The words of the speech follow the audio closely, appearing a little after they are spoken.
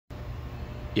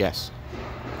Yes.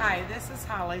 Hi, this is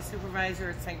Holly, supervisor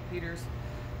at St. Peter's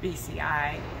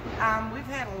BCI. We've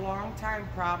had a long time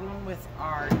problem with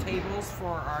our tables for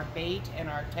our bait and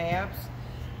our tabs.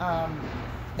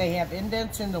 They have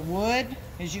indents in the wood,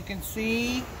 as you can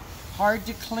see, hard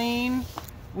to clean.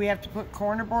 We have to put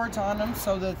corner boards on them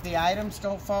so that the items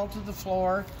don't fall to the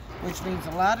floor, which means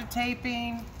a lot of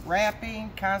taping,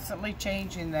 wrapping, constantly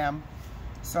changing them.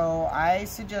 So I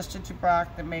suggested to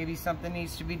Brock that maybe something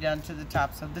needs to be done to the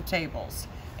tops of the tables.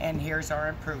 And here's our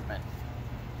improvement.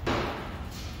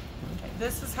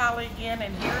 This is Holly again,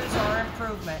 and here's our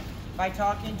improvement. By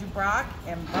talking to Brock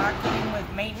and Brock getting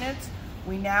with maintenance,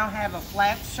 we now have a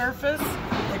flat surface,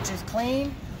 which is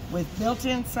clean, with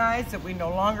built-in sides that we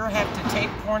no longer have to tape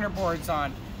corner boards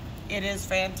on. It is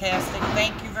fantastic.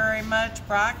 Thank you very much,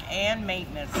 Brock and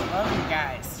maintenance. Love you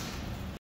guys.